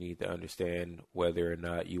 you need to understand whether or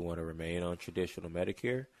not you want to remain on traditional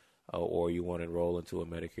Medicare or you want to enroll into a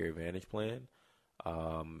Medicare Advantage plan.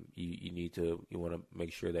 You want to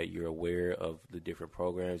make sure that you're aware of the different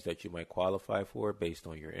programs that you might qualify for based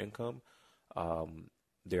on your income.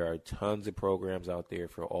 There are tons of programs out there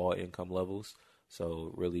for all income levels.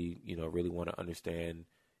 So really want to understand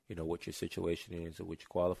what your situation is and what you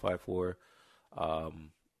qualify for. I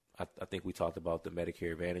think we talked about the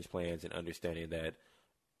Medicare Advantage plans and understanding that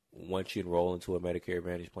once you enroll into a Medicare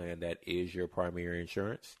Advantage plan, that is your primary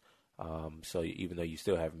insurance. So even though you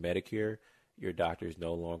still have Medicare, your doctors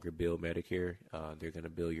no longer bill Medicare. They're going to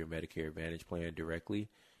bill your Medicare Advantage plan directly,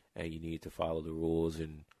 and you need to follow the rules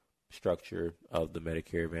and structure of the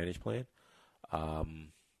Medicare Advantage plan.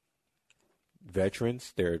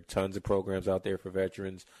 Veterans, there are tons of programs out there for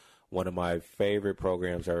veterans. One of my favorite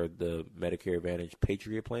programs are the Medicare Advantage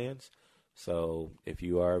Patriot plans. So if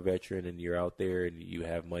you are a veteran and you're out there and you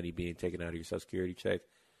have money being taken out of your Social Security check,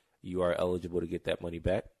 you are eligible to get that money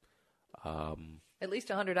back. At least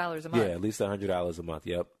 $100 a month. Yeah, at least $100 a month.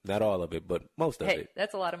 Yep. Not all of it, but most of it. Hey,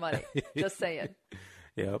 that's a lot of money. Just saying.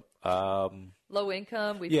 Yep. Low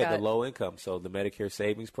income. The low income. So the Medicare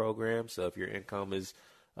Savings Program. So if your income is,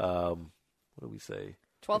 what do we say?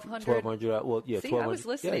 $1,200. Well, yeah. See, I was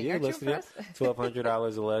listening. Yeah, Aren't you're listening.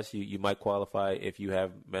 $1,200 or less. You might qualify if you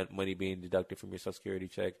have money being deducted from your Social Security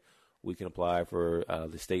check. We can apply for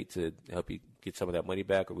the state to help you get some of that money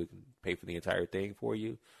back, or we can pay for the entire thing for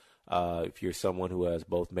you. If you're someone who has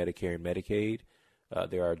both Medicare and Medicaid,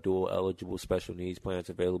 there are dual eligible special needs plans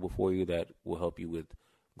available for you that will help you with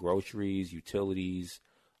groceries, utilities,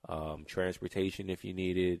 transportation if you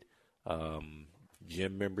need it,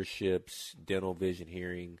 gym memberships, dental, vision,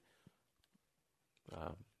 hearing.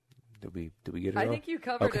 Did we get it all? I think you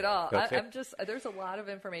covered it all. Okay. There's a lot of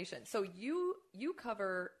information. So you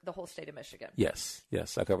cover the whole state of Michigan. Yes,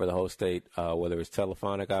 I cover the whole state. Whether it's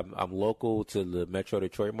telephonic, I'm local to the Metro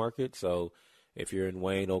Detroit market. So if you're in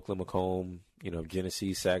Wayne, Oakland, Macomb,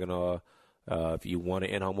 Genesee, Saginaw, if you want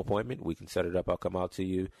an in-home appointment, we can set it up. I'll come out to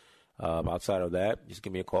you. Outside of that, just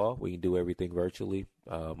give me a call. We can do everything virtually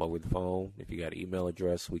over the phone. If you got an email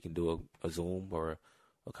address, we can do a Zoom or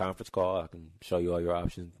a conference call. I can show you all your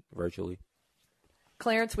options virtually.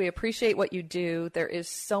 Clarence, we appreciate what you do. There is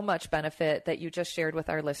so much benefit that you just shared with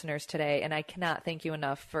our listeners today, and I cannot thank you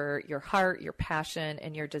enough for your heart, your passion,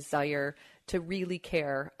 and your desire to really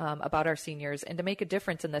care about our seniors and to make a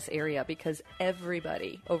difference in this area, because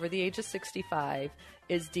everybody over the age of 65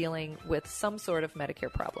 is dealing with some sort of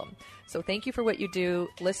Medicare problem. So thank you for what you do.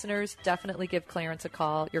 Listeners, definitely give Clarence a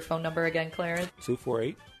call. Your phone number again, Clarence?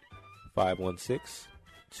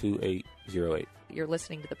 248-516-2808. You're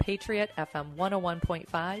listening to The Patriot, FM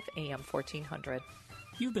 101.5, AM 1400.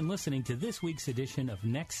 You've been listening to this week's edition of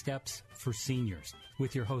Next Steps for Seniors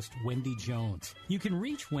with your host, Wendy Jones. You can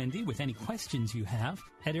reach Wendy with any questions you have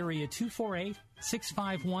at area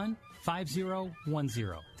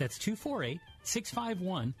 248-651-5010. That's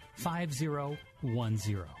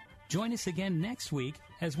 248-651-5010. Join us again next week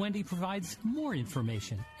as Wendy provides more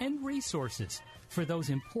information and resources for those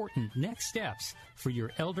important next steps for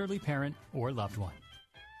your elderly parent or loved one.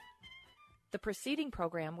 The preceding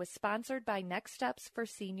program was sponsored by Next Steps for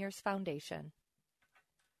Seniors Foundation.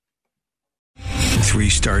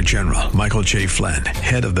 3-star General Michael J. Flynn,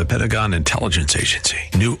 head of the Pentagon Intelligence Agency,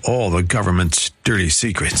 knew all the government's dirty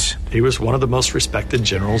secrets. He was one of the most respected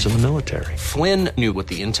generals in the military. Flynn knew what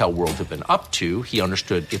the intel world had been up to. He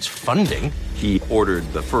understood its funding. He ordered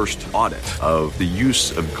the first audit of the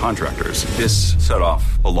use of contractors. This set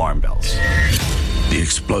off alarm bells. The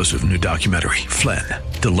explosive new documentary, Flynn,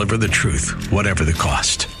 deliver the truth, whatever the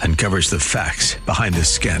cost, uncovers the facts behind the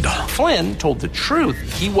scandal. Flynn told the truth.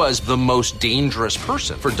 He was the most dangerous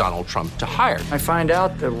person for Donald Trump to hire. I find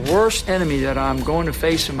out the worst enemy that I'm going to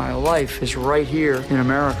face in my life is right here in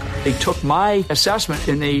America. They took my assessment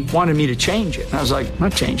and they wanted me to change it. And I was like, I'm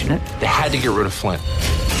not changing it. They had to get rid of Flynn.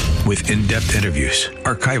 With in-depth interviews,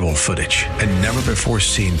 archival footage, and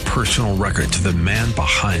never-before-seen personal records of the man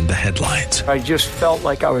behind the headlines. I just felt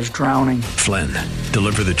like I was drowning. Flynn,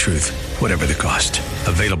 deliver the truth, whatever the cost.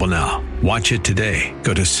 Available now. Watch it today.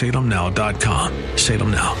 Go to salemnow.com.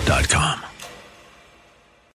 salemnow.com.